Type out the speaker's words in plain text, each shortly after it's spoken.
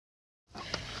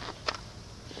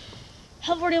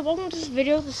Hello everybody, welcome to this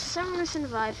video. This is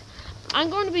reveiw.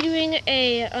 I'm going to be doing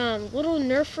a little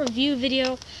Nerf review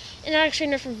video, and not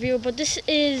actually a Nerf review, but this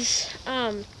is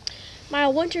my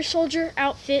Winter Soldier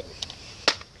outfit.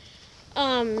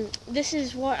 This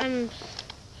is what I'm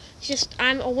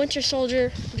a Winter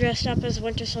Soldier dressed up as a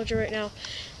Winter Soldier right now,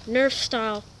 Nerf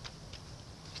style.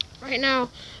 Right now,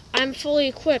 I'm fully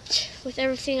equipped with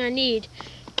everything I need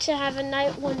to have a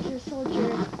night Winter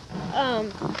Soldier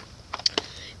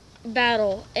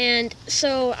battle, and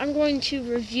so I'm going to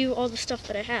review all the stuff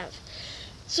that I have.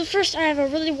 So first, I have a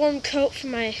really warm coat for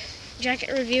my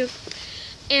jacket review,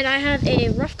 and I have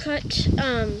a rough cut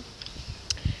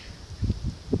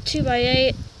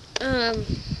 2x8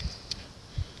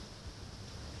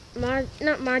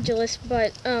 not modulus,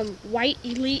 but white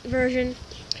elite version,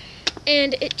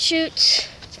 and it shoots.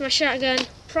 It's my shotgun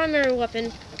primary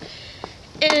weapon,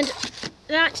 and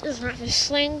that is not a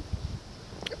sling,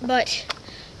 but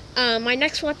my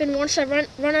next weapon, once I run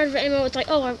out of ammo, it's like,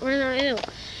 oh, I'm running out of ammo.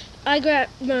 I grab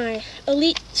my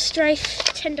Elite Strife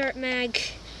 10 dart mag,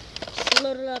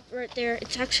 loaded up right there.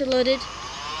 It's actually loaded.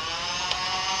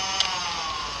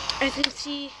 As you can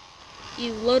see,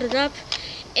 you load it up,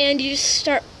 and you just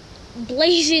start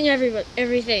blazing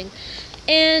everything.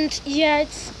 And yeah,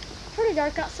 it's pretty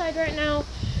dark outside right now,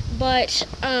 but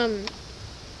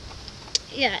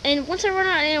yeah. And once I run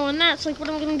out of ammo on that, it's like, what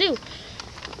am I gonna do?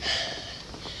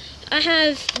 I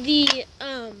have the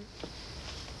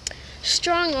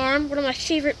Strong Arm, one of my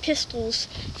favorite pistols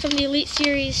from the Elite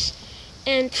series,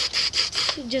 and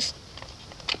just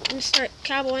I'm gonna start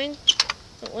cowboying.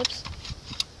 Oh, whoops.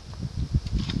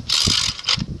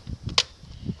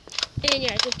 And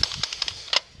yeah,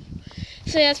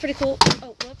 so yeah, that's pretty cool.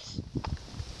 Oh, whoops.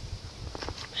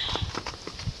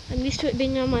 I'm used to it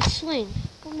being on my sling.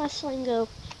 Where'd my sling go?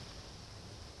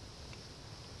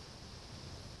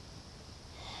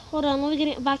 Hold on, let me get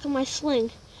it back on my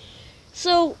sling.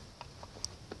 So,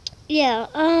 yeah,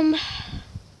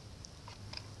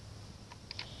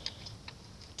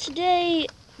 today,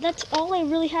 that's all I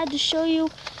really had to show you.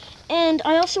 And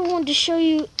I also wanted to show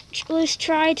you, at least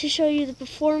try to show you the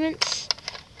performance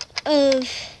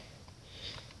of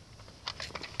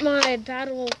my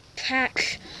battle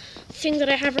pack thing that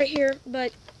I have right here.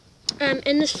 But,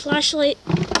 in this flashlight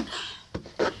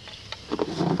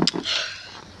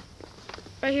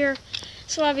right here,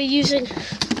 so I'll be using,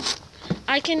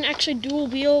 I can actually dual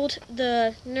wield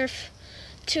the Nerf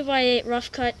 2x8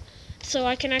 rough cut, so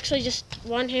I can actually just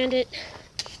one-hand it,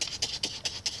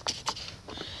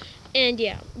 and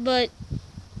yeah, but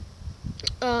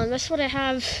that's what I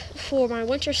have for my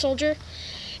Winter Soldier.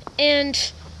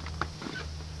 And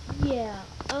yeah,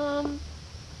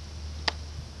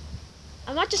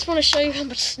 I might just want to show you how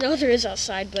much snow there is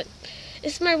outside, but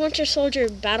it's my Winter Soldier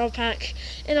battle pack,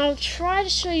 and I'll try to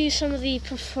show you some of the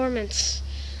performance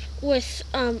with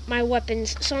my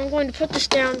weapons. So I'm going to put this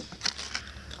down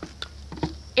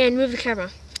and move the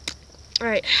camera.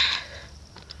 Alright.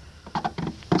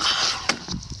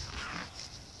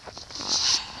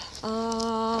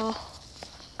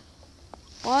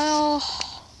 Well,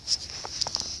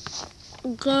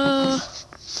 go.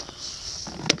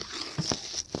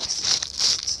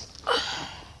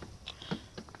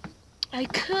 I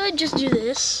could just do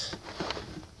this.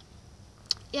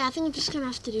 Yeah, I think I'm just gonna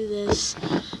have to do this.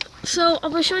 So I'll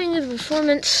be showing you the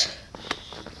performance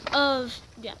of,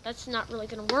 yeah, that's not really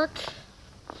gonna work.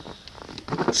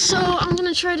 So I'm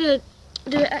gonna try to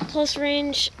do it at close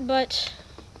range, but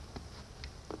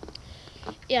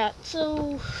yeah,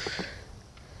 so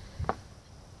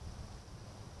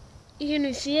you can't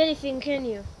even see anything, can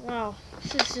you? Wow,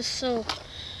 this is just so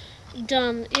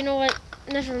dumb. You know what?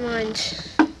 Never mind.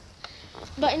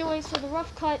 But anyway, so the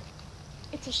rough cut,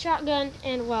 it's a shotgun,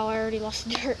 and wow, I already lost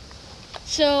the dirt.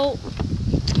 So,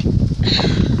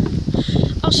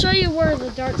 I'll show you where the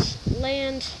darts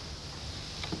land,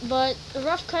 but the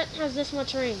rough cut has this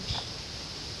much range.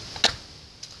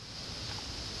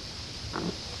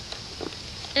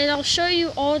 And I'll show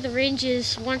you all the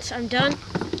ranges once I'm done.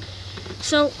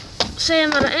 So, say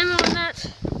I'm out of ammo on that,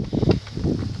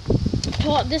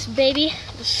 pull out this baby,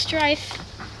 the Strife,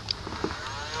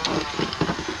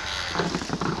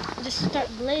 just start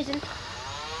blazing.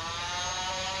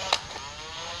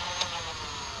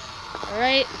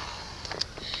 Alright,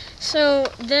 so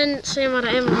then say I'm out of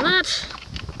ammo on that.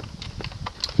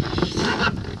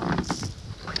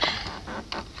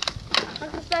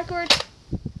 Knock this backwards.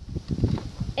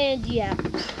 And yeah,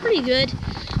 pretty good.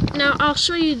 Now I'll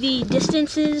show you the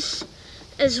distances,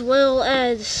 as well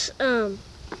as I'm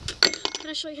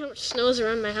gonna show you how much snow is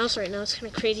around my house right now. It's kind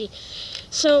of crazy.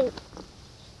 So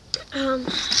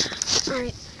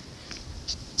alright.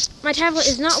 my tablet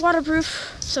is not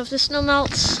waterproof, so if the snow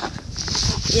melts,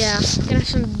 yeah, I'm gonna have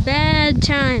some bad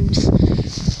times.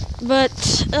 But,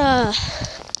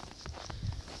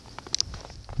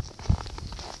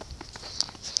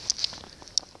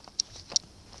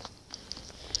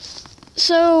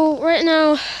 so right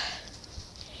now,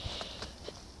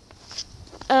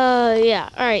 yeah,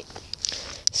 alright.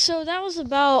 So that was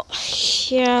about,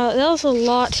 yeah, that was a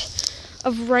lot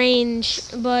of range,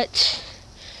 but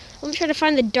let me try to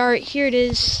find the dart. Here it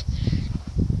is.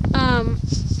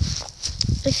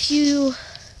 If you,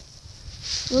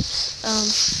 whoops,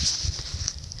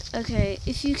 okay,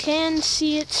 if you can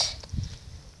see it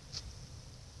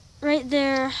right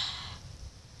there,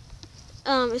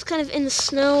 it's kind of in the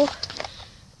snow,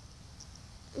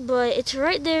 but it's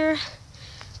right there.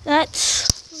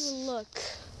 That's, look.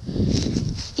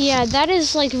 Yeah, that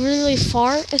is like really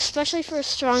far, especially for a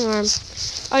strong arm.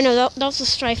 Oh no, that was a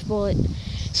strife bullet.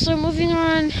 So moving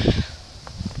on.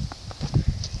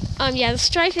 Yeah, the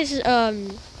strife is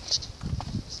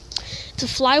it's a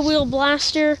flywheel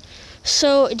blaster,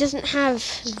 so it doesn't have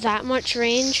that much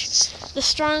range. The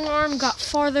strong arm got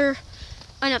farther.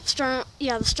 Not the strong.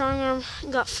 Yeah, the strong arm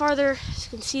got farther. As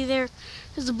you can see there,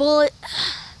 there's a bullet.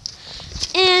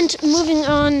 And moving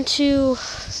on to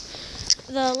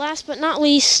the last but not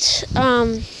least,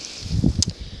 gotta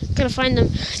find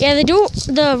them. Yeah,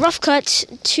 the rough cut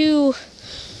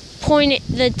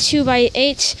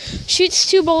 2.8 shoots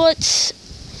 2 bullets.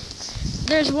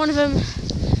 There's one of them,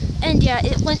 and yeah,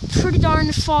 it went pretty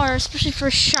darn far, especially for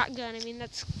a shotgun. I mean,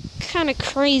 that's kind of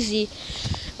crazy.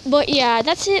 But yeah,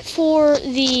 that's it for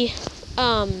the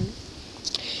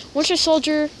Winter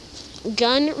Soldier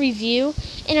gun review.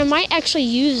 And I might actually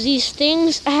use these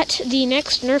things at the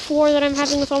next Nerf war that I'm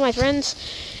having with all my friends.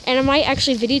 And I might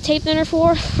actually videotape the Nerf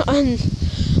war on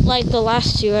like the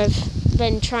last 2 I've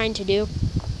been trying to do.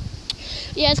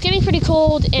 Yeah, it's getting pretty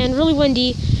cold and really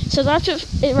windy. So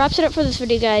it wraps it up for this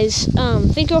video, guys.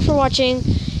 Thank you all for watching,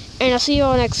 and I'll see you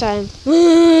all next time.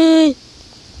 Bye!